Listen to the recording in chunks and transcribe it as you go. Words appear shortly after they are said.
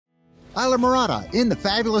Islamorada in the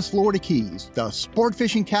fabulous Florida Keys, the sport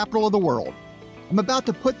fishing capital of the world. I'm about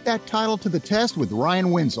to put that title to the test with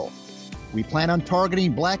Ryan Wenzel. We plan on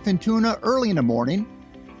targeting blackfin tuna early in the morning,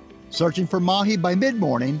 searching for mahi by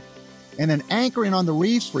mid-morning, and then anchoring on the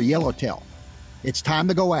reefs for yellowtail. It's time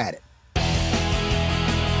to go at it.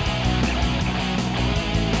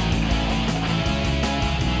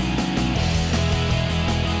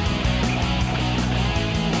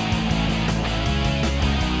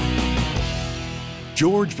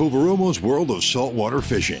 George Poveromo's world of saltwater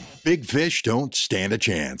fishing. Big fish don't stand a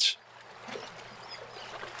chance.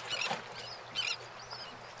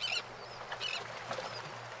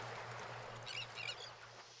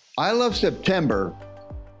 I love September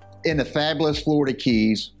in the fabulous Florida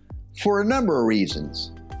Keys for a number of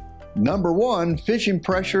reasons. Number one, fishing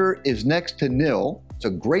pressure is next to nil. It's a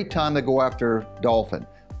great time to go after dolphin.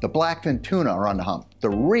 The blackfin tuna are on the hump. The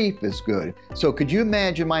reef is good. So could you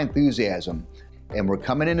imagine my enthusiasm? And we're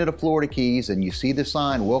coming into the Florida Keys and you see the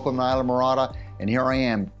sign, welcome to Islamorada, and here I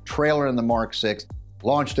am, trailer in the Mark 6,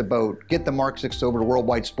 launched a boat, get the Mark 6 over to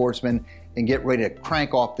Worldwide Sportsman, and get ready to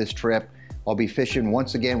crank off this trip. I'll be fishing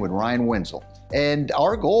once again with Ryan Wenzel. And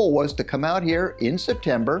our goal was to come out here in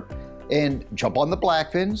September and jump on the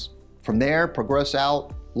blackfins. From there, progress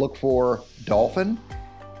out, look for dolphin,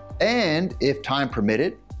 and if time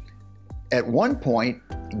permitted, at one point,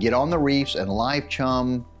 get on the reefs and live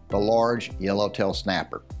chum the large yellowtail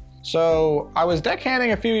snapper. So I was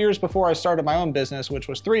deckhanding a few years before I started my own business, which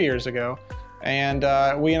was 3 years ago. And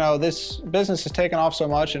this business has taken off so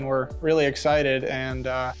much and we're really excited. And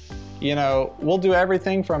we'll do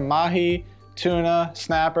everything from mahi, tuna,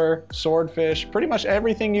 snapper, swordfish, pretty much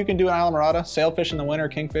everything you can do in Islamorada. Sailfish in the winter,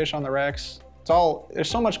 kingfish on the wrecks. There's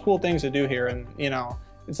so much cool things to do here. And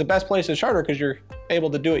it's the best place to charter because you're able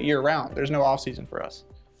to do it year round. There's no off season for us.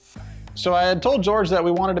 So I had told George that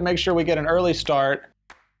we wanted to make sure we get an early start,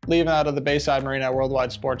 leaving out of the Bayside Marina at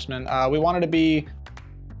Worldwide Sportsman. We wanted to be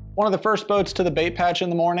one of the first boats to the bait patch in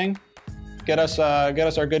the morning, get us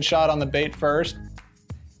our good shot on the bait first.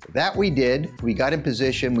 That we did. We got in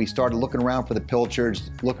position. We started looking around for the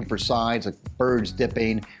pilchards, looking for signs like birds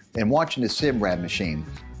dipping, and watching the Simrad machine.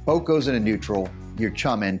 Boat goes into neutral, you're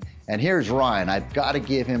chumming, and here's Ryan. I've got to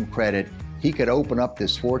give him credit. He could open up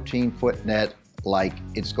this 14-foot net like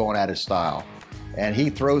it's going out of style. And he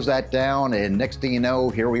throws that down, and next thing you know,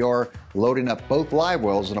 here we are loading up both live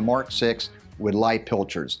wells in a Mark 6 with live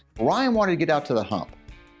pilchards. Ryan wanted to get out to the hump.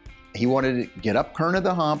 He wanted to get up current of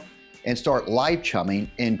the hump and start live chumming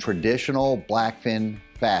in traditional blackfin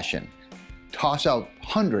fashion. Toss out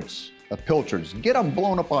hundreds of pilchards, get them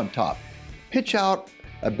blown up on top. Pitch out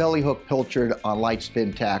a belly hook pilchard on light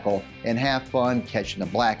spin tackle and have fun catching the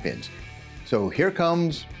blackfins. So here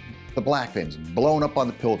comes the blackfins blown up on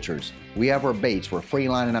the pilchards. We have our baits, we're free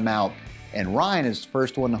lining them out, and Ryan is the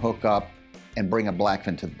first one to hook up and bring a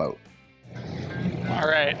blackfin to the boat. All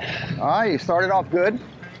right. All right, you started off good.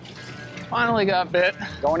 Finally got bit.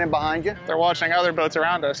 Going in behind you. They're watching other boats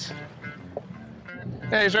around us.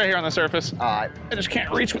 Yeah, he's right here on the surface. All right. I just can't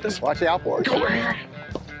reach with this. Watch out for it. Go over here.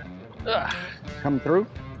 Ugh. Coming through.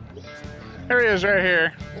 There he is right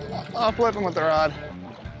here. I'll flip him with the rod.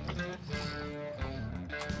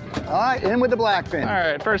 All right, in with the blackfin.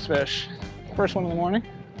 All right, first fish. First one in the morning.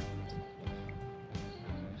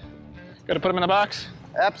 Got to put him in the box?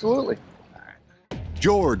 Absolutely.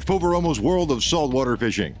 George Poveromo's world of saltwater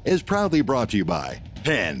fishing is proudly brought to you by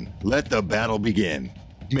Penn. Let the battle begin.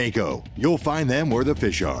 Mako. You'll find them where the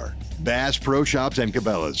fish are. Bass Pro Shops and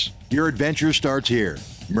Cabela's. Your adventure starts here.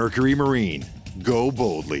 Mercury Marine. Go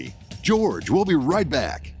boldly. George, we'll be right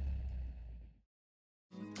back.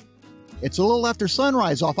 It's a little after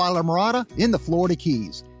sunrise off Islamorada in the Florida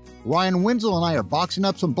Keys. Ryan Wenzel and I are boxing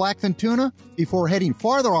up some blackfin tuna before heading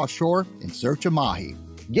farther offshore in search of mahi.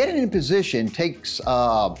 Getting in position takes, a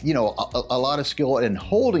lot of skill in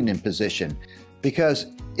holding in position because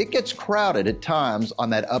it gets crowded at times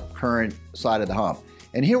on that upcurrent side of the hump.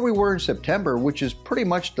 And here we were in September, which is pretty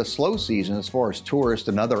much the slow season as far as tourists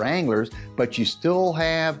and other anglers, but you still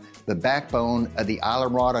have the backbone of the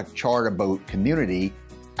Islamorada charter boat community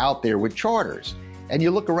out there with charters. And you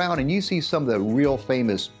look around and you see some of the real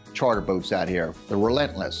famous charter boats out here, the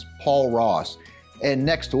Relentless, Paul Ross. And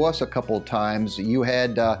next to us a couple of times, you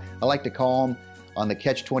had, I like to call him on the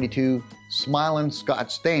Catch 22, Smiling Scott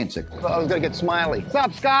Stancic. I was gonna get smiley. What's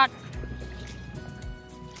up, Scott?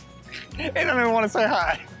 He don't even want to say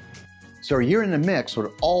hi. So you're in the mix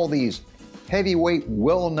with all these heavyweight,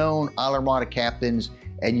 well-known Islamorada captains,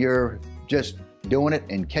 and you're just doing it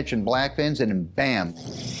and catching blackfins, and then bam.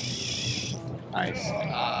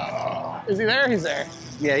 Nice. Is he there? He's there.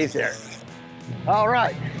 Yeah, he's there. All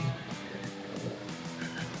right.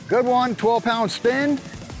 Good one, 12-pound spin.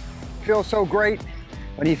 Feels so great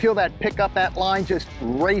when you feel that pick up, that line just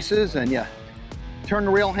races and you turn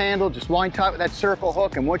the reel handle, just wind tight with that circle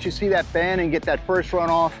hook, and once you see that bend and get that first run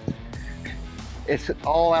off, it's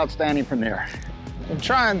all outstanding from there. I'm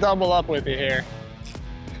trying to double up with you here.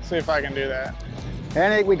 See if I can do that.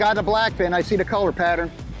 And we got the blackfin. I see the color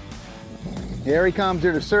pattern. Here he comes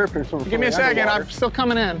to the surface. Give me a second, I'm still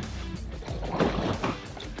coming in.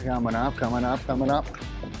 Coming up, coming up, coming up.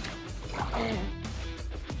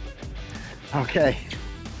 Okay.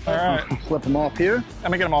 All right. Flip them off here.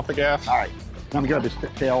 Let me get them off the gaff. All right. I'm gonna grab his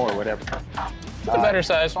tail or whatever. It's a better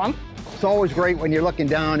sized one. It's always great when you're looking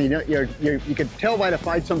down. You can tell by the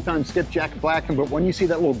fight sometimes skipjack blackfin, but when you see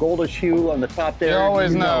that little goldish hue on the top there, You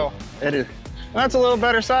always know. It is. That's a little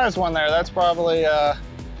better sized one there. That's probably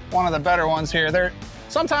one of the better ones here.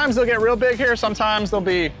 Sometimes they'll get real big here. Sometimes they'll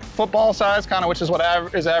be football size, kind of, which is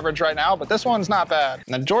what is average right now, but this one's not bad.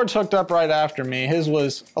 Now, George hooked up right after me. His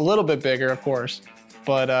was a little bit bigger, of course,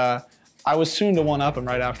 but I was soon to one-up him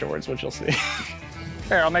right afterwards, which you'll see.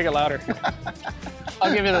 Here, I'll make it louder.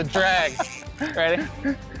 I'll give you the drag. Ready?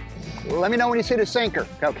 Let me know when you see the sinker,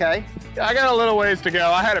 okay? I got a little ways to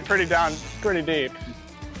go. I had it pretty deep.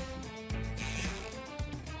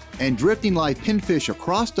 And drifting live pinfish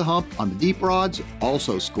across the hump on the deep rods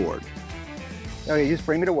also scored. Okay, just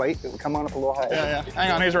bring me the weight. It will come on up a little higher. Yeah.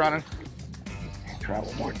 Hang on, he's running. Try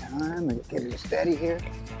one more time and get it steady here.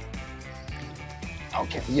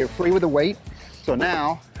 Okay, you're free with the weight. So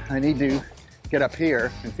now I need to get up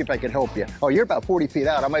here and see if I can help you. Oh, you're about 40 feet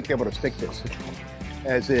out. I might be able to stick this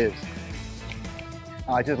as is.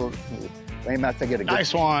 I just aim out to get a good.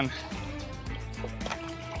 Nice one.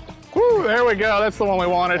 Woo, there we go. That's the one we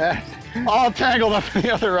wanted. All tangled up in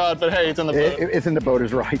the other rod, but hey, it's in the boat. It's in the boat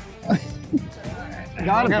is right.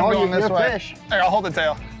 Got him going this way. Fish. Here, I'll hold the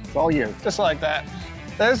tail. It's all you. Just like that.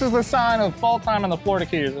 This is the sign of fall time in the Florida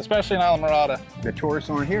Keys, especially in Islamorada. The tourists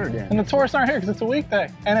aren't here then. And the tourists aren't here because it's a weekday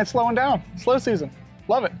and it's slowing down. Slow season.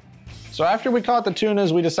 Love it. So after we caught the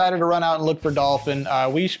tunas, we decided to run out and look for dolphin.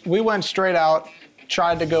 We went straight out,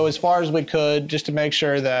 tried to go as far as we could just to make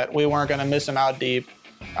sure that we weren't going to miss them out deep.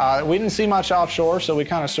 We didn't see much offshore, so we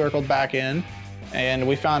kind of circled back in. And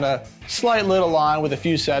we found a slight little line with a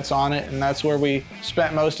few sets on it, and that's where we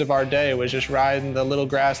spent most of our day, was just riding the little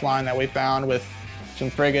grass line that we found with some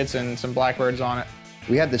frigates and some blackbirds on it.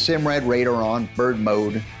 We had the Simrad radar on, bird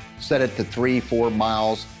mode, set it to 3-4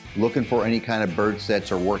 miles, looking for any kind of bird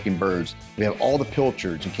sets or working birds. We have all the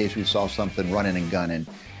pilchards in case we saw something running and gunning.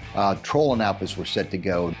 Trolling outfits were set to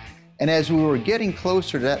go. And as we were getting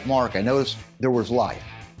closer to that mark, I noticed there was life,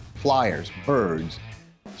 flyers, birds.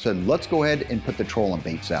 Said, let's go ahead and put the trolling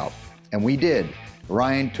baits out. And we did.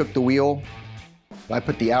 Ryan took the wheel. I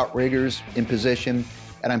put the outriggers in position,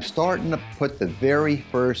 and I'm starting to put the very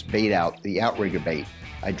first bait out, the outrigger bait.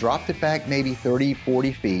 I dropped it back maybe 30,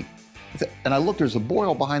 40 feet, and I looked, there's a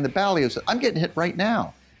boil behind the bow. I said, I'm getting hit right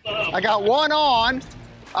now. I got one on.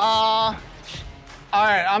 All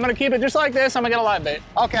right, I'm gonna keep it just like this. I'm gonna get a live bait.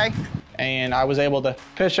 Okay. And I was able to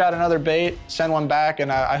fish out another bait, send one back,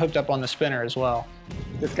 and I hooked up on the spinner as well.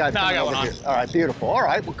 This guy's coming over here. All right, beautiful. All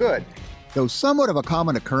right, well, good. Though somewhat of a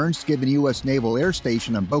common occurrence given the U.S. Naval Air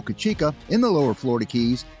Station on Boca Chica in the lower Florida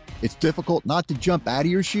Keys, it's difficult not to jump out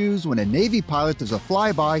of your shoes when a Navy pilot does a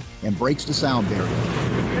flyby and breaks the sound barrier.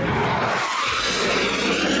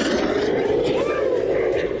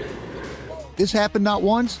 This happened not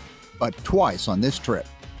once, but twice on this trip.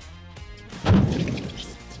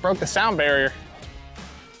 Broke the sound barrier.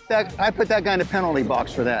 I put that guy in the penalty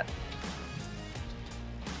box for that.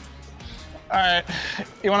 All right,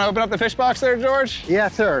 you want to open up the fish box there, George?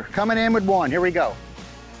 Yes, sir. Coming in with one. Here we go.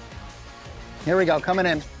 Here we go, coming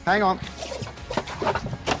in. Hang on.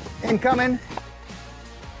 Incoming.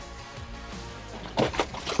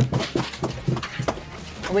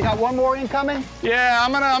 We got one more incoming? Yeah,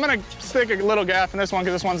 I'm gonna stick a little gaff in this one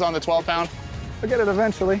because this one's on the 12-pound. I'll get it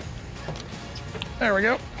eventually. There we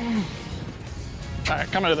go. All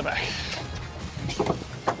right, coming to the back.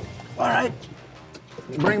 All right,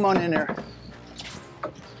 bring them on in there.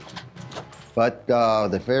 But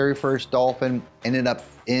the very first dolphin ended up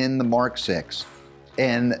in the Mark 6,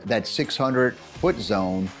 and that 600-foot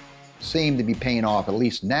zone seemed to be paying off. At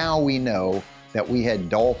least now we know that we had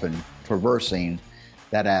dolphin traversing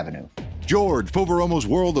that avenue. George Poveromo's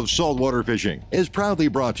World of Saltwater Fishing is proudly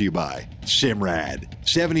brought to you by Simrad,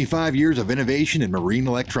 75 years of innovation in marine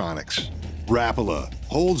electronics. Rapala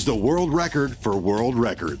holds the world record for world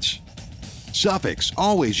records. Suffolk's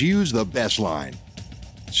always use the best line.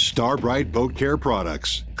 Starbright Boat Care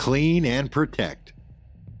Products, clean and protect.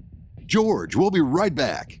 George will be right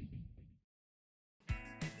back.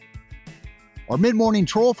 Our mid-morning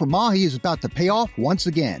troll for Mahi is about to pay off once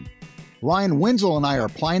again. Ryan Wenzel and I are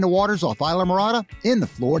plying the waters off Islamorada in the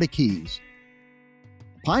Florida Keys.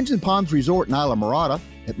 Pines and Palms Resort in Islamorada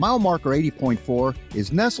at mile marker 80.4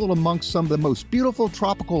 is nestled amongst some of the most beautiful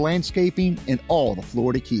tropical landscaping in all the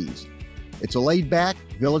Florida Keys. It's a laid-back,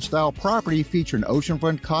 village-style property featuring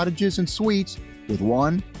oceanfront cottages and suites with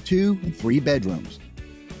 1, 2, and 3 bedrooms.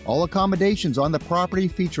 All accommodations on the property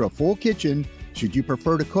feature a full kitchen should you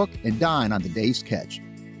prefer to cook and dine on the day's catch.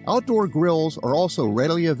 Outdoor grills are also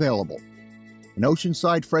readily available. An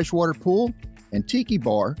oceanside freshwater pool and tiki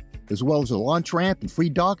bar, as well as a launch ramp and free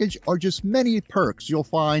dockage, are just many perks you'll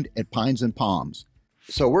find at Pines and Palms.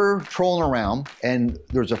 So we're trolling around, and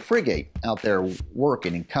there's a frigate out there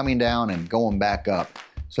working and coming down and going back up.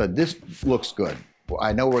 So this looks good.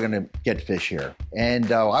 I know we're gonna get fish here.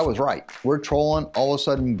 And I was right. We're trolling, all of a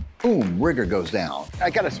sudden, boom, rigger goes down. I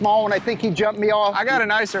got a small one. I think he jumped me off. I got a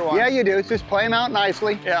nicer one. Yeah, you do. Just play him out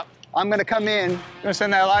nicely. Yeah. I'm gonna come in. Gonna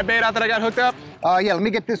send that live bait out that I got hooked up? Yeah, let me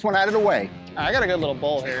get this one out of the way. I got a good little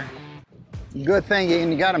bowl here. Good thing,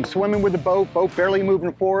 and you got him swimming with the boat barely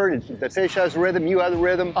moving forward. The fish has rhythm, you have the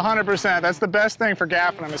rhythm. 100%. That's the best thing for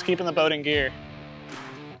gaffing them, is keeping the boat in gear.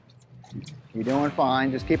 You're doing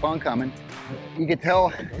fine, just keep on coming. You can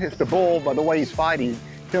tell it's the bull by the way he's fighting.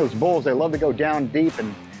 Those bulls, they love to go down deep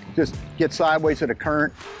and just get sideways to the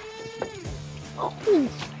current. All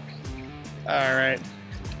right.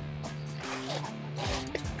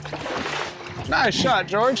 Nice shot,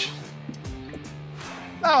 George.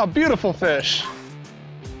 Oh, beautiful fish.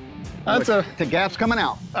 That's The gaff's coming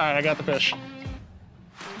out. All right, I got the fish.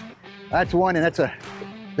 That's one, and that's a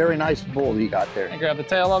very nice bull you got there. I grab the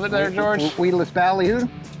tail of it there, George. Weedless ballyhoo.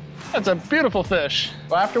 That's a beautiful fish.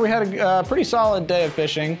 Well, after we had a pretty solid day of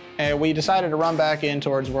fishing, we decided to run back in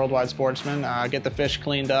towards Worldwide Sportsman, get the fish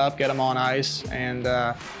cleaned up, get them on ice,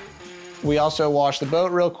 and we also washed the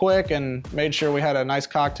boat real quick and made sure we had a nice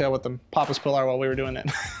cocktail with the Papa's Pilar while we were doing it.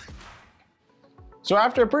 So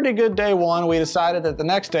after a pretty good day one, we decided that the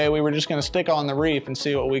next day we were just gonna stick on the reef and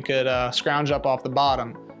see what we could scrounge up off the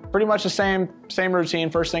bottom. Pretty much the same routine.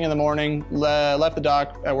 First thing in the morning, left the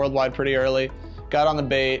dock at Worldwide pretty early, got on the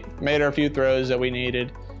bait, made our few throws that we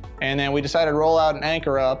needed, and then we decided to roll out and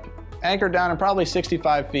anchor up, anchored down at probably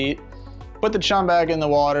 65 feet, put the chum bag in the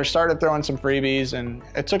water, started throwing some freebies, and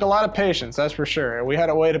it took a lot of patience, that's for sure. We had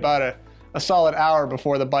to wait about a solid hour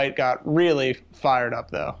before the bite got really fired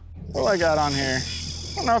up though. What do I got on here?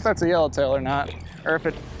 I don't know if that's a yellowtail or not, or if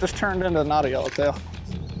it just turned into not a yellowtail.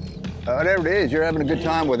 Whatever it is, you're having a good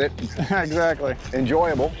time with it. Exactly.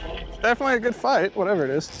 Enjoyable. Definitely a good fight, whatever it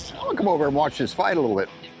is. I'll come over and watch this fight a little bit.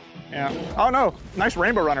 Yeah. Oh no, nice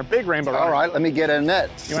rainbow runner, big rainbow runner. All right, let me get a net.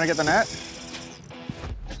 You wanna get the net?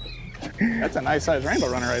 That's a nice sized rainbow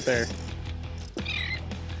runner right there.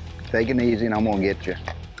 Take it easy and I'm gonna get you.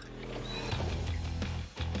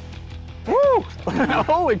 Woo!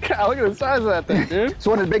 Holy cow, look at the size of that thing, dude. It's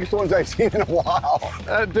one of the biggest ones I've seen in a while.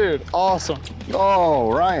 That dude, awesome.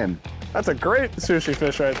 Oh, Ryan. That's a great sushi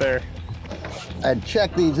fish right there. And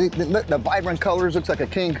check these, the vibrant colors, looks like a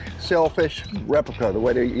king sailfish replica, the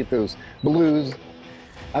way they eat those blues.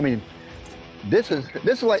 I mean, this is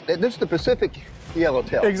the Pacific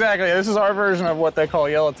yellowtail. Exactly, this is our version of what they call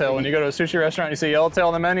yellowtail. When you go to a sushi restaurant, you see yellowtail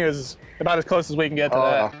on the menu, is about as close as we can get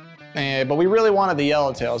to that. But we really wanted the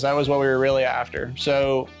yellowtails. That was what we were really after.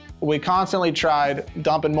 So we constantly tried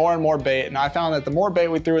dumping more and more bait, and I found that the more bait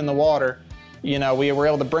we threw in the water, you know, we were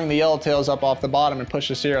able to bring the yellowtails up off the bottom and push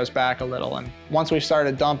the Ceros back a little. And once we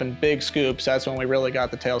started dumping big scoops, that's when we really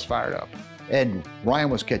got the tails fired up. And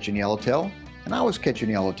Ryan was catching yellowtail, and I was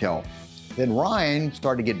catching yellowtail. Then Ryan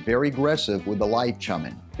started to get very aggressive with the light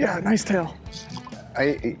chumming. Yeah, nice tail.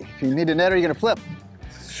 If you need a net, are you gonna flip?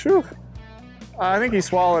 Shoo. I think he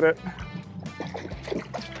swallowed it.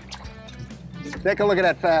 Take a look at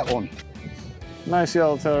that fat one. Nice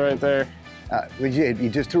yellowtail right there. You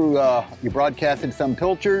just threw, you broadcasted some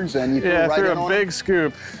pilchards and you threw right in in on a big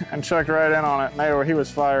scoop and chucked right in on it. There, he was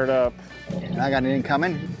fired up. And I got an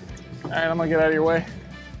incoming. All right, I'm gonna get out of your way.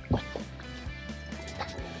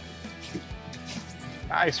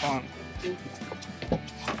 Nice one.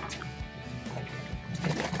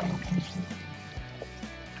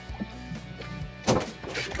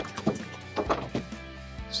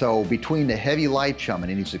 So between the heavy light chumming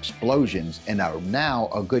and these explosions and now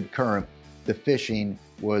a good current, the fishing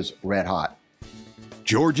was red hot.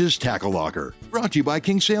 George's Tackle Locker, brought to you by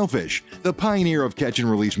King Sailfish, the pioneer of catch and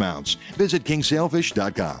release mounts. Visit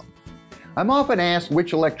kingsailfish.com. I'm often asked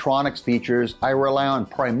which electronics features I rely on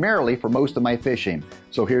primarily for most of my fishing,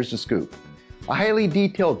 so here's the scoop. A highly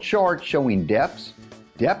detailed chart showing depths,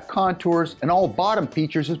 depth contours, and all bottom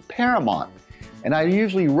features is paramount. and I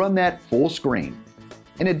usually run that full screen.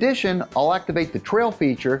 In addition, I'll activate the trail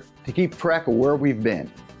feature to keep track of where we've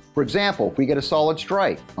been. For example, if we get a solid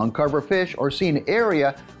strike, uncover a fish, or see an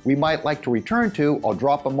area we might like to return to, I'll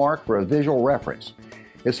drop a mark for a visual reference.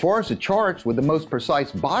 As far as the charts with the most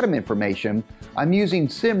precise bottom information, I'm using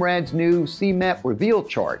Simrad's new CMAP Reveal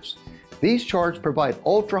charts. These charts provide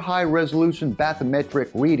ultra-high resolution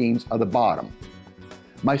bathymetric readings of the bottom.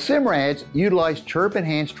 My Simrads utilize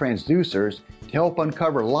chirp-enhanced transducers to help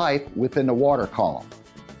uncover life within the water column.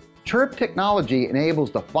 Chirp technology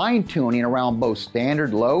enables the fine-tuning around both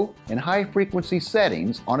standard low and high-frequency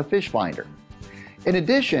settings on a fish finder. In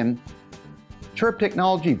addition, Chirp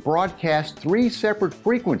technology broadcasts 3 separate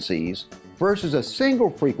frequencies versus a single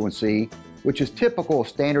frequency, which is typical of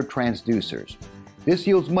standard transducers. This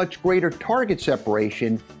yields much greater target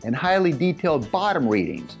separation and highly detailed bottom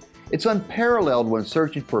readings. It's unparalleled when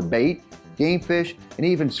searching for bait, game fish, and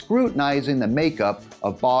even scrutinizing the makeup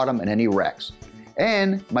of bottom and any wrecks.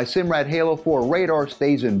 And my Simrad Halo 4 radar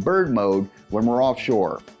stays in bird mode when we're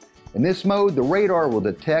offshore. In this mode, the radar will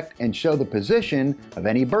detect and show the position of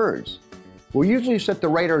any birds. We'll usually set the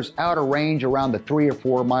radar's outer range around the 3 or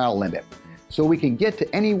 4 mile limit, so we can get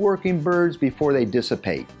to any working birds before they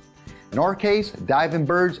dissipate. In our case, diving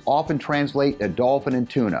birds often translate to dolphin and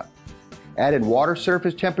tuna. Added water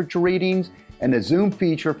surface temperature readings and a zoom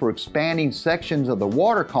feature for expanding sections of the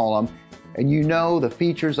water column, and you know the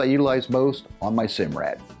features I utilize most on my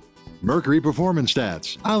Simrad. Mercury performance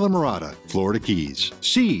stats, Islamorada, Florida Keys.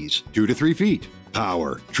 Seas, 2 to 3 feet.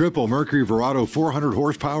 Power, triple Mercury Verado 400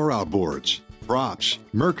 horsepower outboards. Props,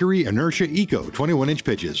 Mercury Inertia Eco 21-inch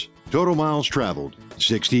pitches. Total miles traveled,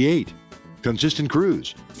 68. Consistent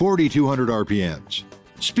cruise, 4,200 RPMs.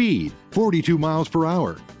 Speed, 42 miles per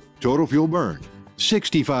hour. Total fuel burned,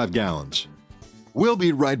 65 gallons. We'll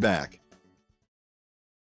be right back.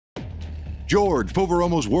 George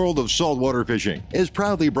Poveromo's World of Saltwater Fishing is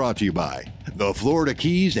proudly brought to you by the Florida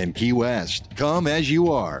Keys and Key West. Come as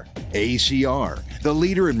you are. ACR, the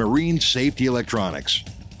leader in marine safety electronics.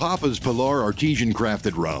 Papa's Pilar Artesian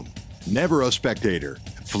Crafted Rum. Never a Spectator.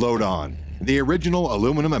 Float On, the original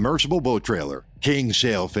aluminum immersible boat trailer. King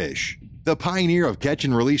Sailfish, the pioneer of catch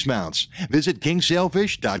and release mounts. Visit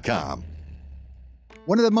kingsailfish.com.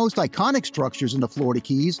 One of the most iconic structures in the Florida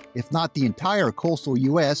Keys, if not the entire coastal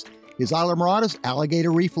U.S., is Islamorada's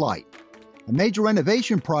Alligator Reef Light. A major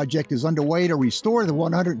renovation project is underway to restore the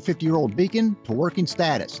 150-year-old beacon to working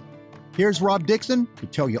status. Here's Rob Dixon to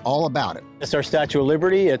tell you all about it. It's our Statue of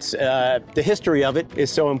Liberty. It's the history of it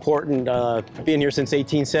is so important. Being here since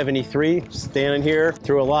 1873, standing here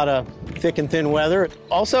through a lot of thick and thin weather.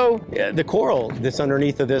 Also, the coral that's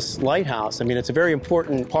underneath of this lighthouse. I mean, it's a very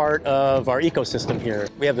important part of our ecosystem here.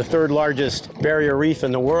 We have the 3rd largest barrier reef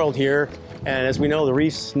in the world here. And as we know, the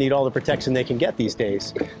reefs need all the protection they can get these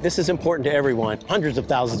days. This is important to everyone. Hundreds of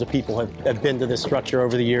thousands of people have been to this structure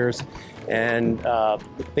over the years, and I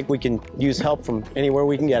think we can use help from anywhere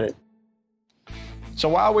we can get it. So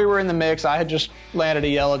while we were in the mix, I had just landed a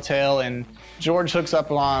yellowtail, and George hooks up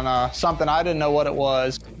on something I didn't know what it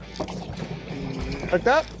was. Hooked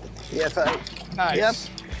up? Yes, Nice. Yep.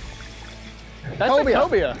 That's Cobia. a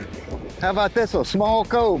cobia. How about this, a small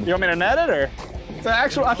cove? You want me to net it, or? It's an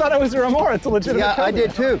actual, I thought it was a remora. It's a legitimate Yeah, cobia. I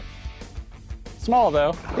did too. Small,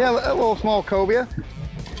 though. Yeah, a little small cobia.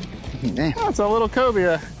 Oh, it's a little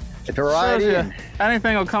cobia. It's a variety. Shows you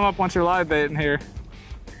anything will come up once you're live baiting here.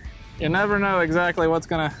 You never know exactly what's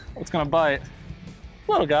gonna bite.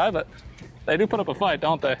 Little guy, but they do put up a fight,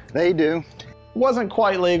 don't they? They do. Wasn't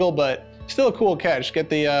quite legal, but still a cool catch. Get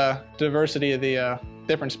the diversity of the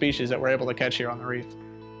different species that we're able to catch here on the reef.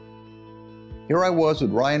 Here I was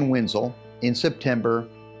with Ryan Wenzel in September,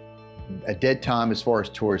 a dead time as far as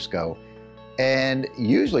tourists go. And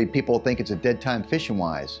usually people think it's a dead time fishing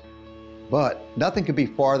wise, but nothing could be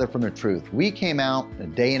farther from the truth. We came out a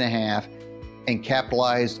day and a half and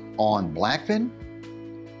capitalized on blackfin,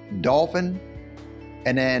 dolphin,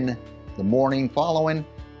 and then the morning following,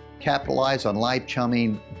 capitalized on live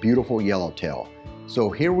chumming, beautiful yellowtail. So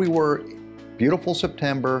here we were, beautiful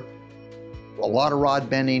September, a lot of rod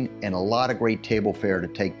bending and a lot of great table fare to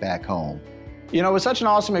take back home. You know, it was such an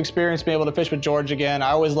awesome experience being able to fish with George again.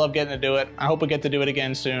 I always love getting to do it. I hope we get to do it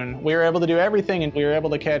again soon. We were able to do everything, and we were able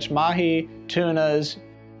to catch mahi, tunas,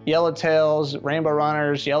 yellowtails, rainbow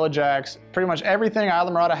runners, yellow jacks, pretty much everything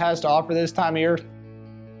Islamorada has to offer this time of year,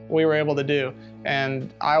 we were able to do.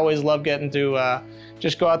 And I always love getting to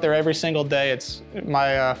just go out there every single day. It's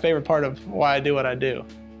my favorite part of why I do what I do.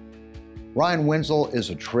 Ryan Wenzel is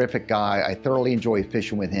a terrific guy. I thoroughly enjoy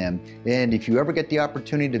fishing with him. And if you ever get the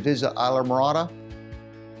opportunity to visit Islamorada,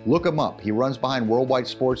 Look him up. He runs behind Worldwide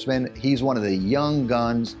Sportsman. He's one of the young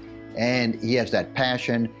guns, and he has that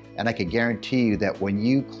passion, and I can guarantee you that when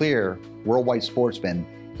you clear Worldwide Sportsman,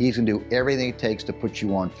 he's going to do everything it takes to put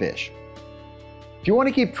you on fish. If you want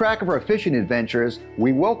to keep track of our fishing adventures,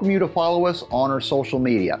 we welcome you to follow us on our social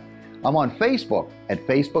media. I'm on Facebook at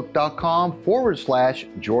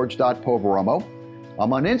facebook.com/George.Poveromo.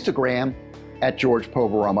 I'm on Instagram at George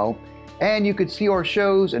Poveromo. And you could see our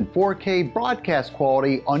shows in 4K broadcast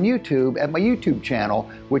quality on YouTube at my YouTube channel,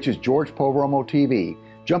 which is George Poveromo TV.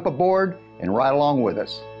 Jump aboard and ride along with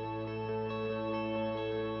us.